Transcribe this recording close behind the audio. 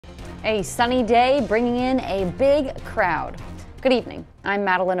A sunny day bringing in a big crowd. Good evening. I'm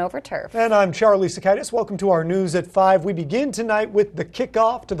Madeline Overturf. And I'm Charlie Sakaitis. Welcome to our News at 5. We begin tonight with the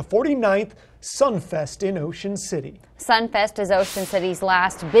kickoff to the 49th Sunfest in Ocean City. Sunfest is Ocean City's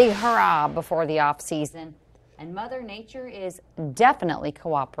last big hurrah before the off-season. And Mother Nature is definitely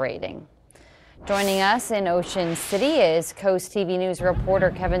cooperating. Joining us in Ocean City is Coast TV News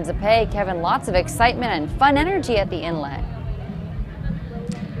reporter Kevin Zappé. Kevin, lots of excitement and fun energy at the Inlet.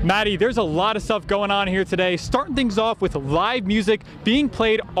 Maddie, there's a lot of stuff going on here today, starting things off with live music being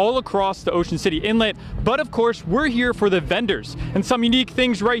played all across the Ocean City Inlet. But of course, we're here for the vendors and some unique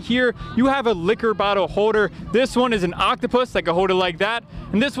things right here. You have a liquor bottle holder. This one is an octopus that can hold it like that.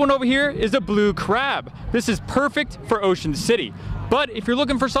 And this one over here is a blue crab. This is perfect for Ocean City. But if you're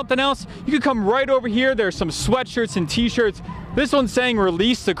looking for something else, you can come right over here. There's some sweatshirts and t-shirts. This one's saying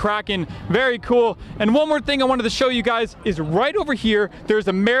release the Kraken. Very cool. And one more thing I wanted to show you guys is right over here, there's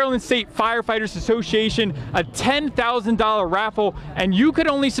a Maryland State Firefighters Association, a $10,000 raffle, and you could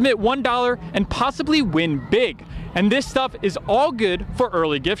only submit $1 and possibly win big. And this stuff is all good for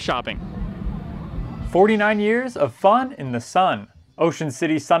early gift shopping. 49 years of fun in the sun. Ocean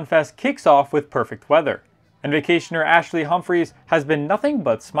City Sunfest kicks off with perfect weather. And vacationer Ashley Humphreys has been nothing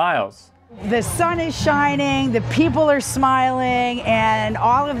but smiles. The sun is shining, the people are smiling, and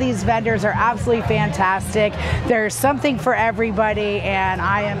all of these vendors are absolutely fantastic. There's something for everybody, and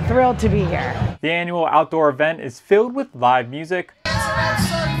I am thrilled to be here. The annual outdoor event is filled with live music,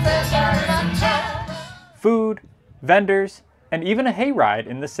 food, vendors, and even a hayride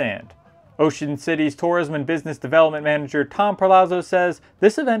in the sand. Ocean City's Tourism and Business Development Manager Tom Perlazzo says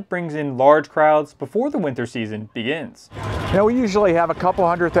this event brings in large crowds before the winter season begins. You know, we usually have a couple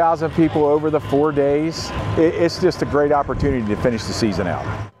 100,000 people over the 4 days. It's just a great opportunity to finish the season out.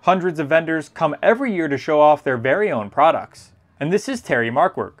 Hundreds of vendors come every year to show off their very own products. And this is Terry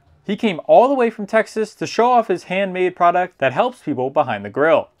Markwork. He came all the way from Texas to show off his handmade product that helps people behind the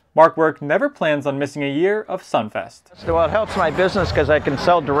grill. Markwork never plans on missing a year of Sunfest. Well, it helps my business because I can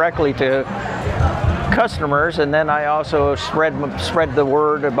sell directly to customers, and then I also spread the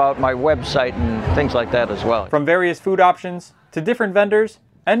word about my website and things like that as well. From various food options to different vendors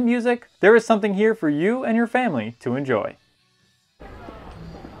and music, there is something here for you and your family to enjoy.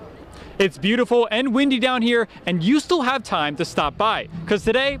 It's beautiful and windy down here, and you still have time to stop by, because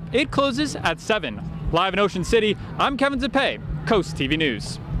today it closes at 7. Live in Ocean City, I'm Kevin Zappé, Coast TV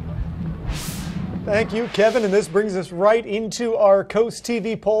News. Thank you, Kevin. And this brings us right into our Coast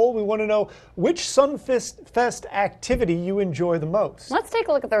TV poll. We want to know which Sunfest activity you enjoy the most. Let's take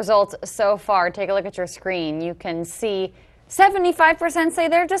a look at the results so far. Take a look at your screen. You can see 75% say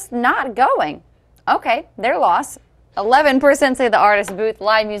they're just not going. Okay, their loss. 11% say the artist booth.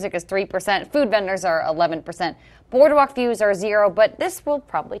 Live music is 3%. Food vendors are 11%. Boardwalk views are 0, but this will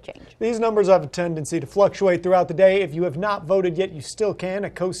probably change. These numbers have a tendency to fluctuate throughout the day. If you have not voted yet, you still can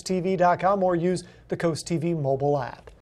at coasttv.com or use the Coast TV mobile app.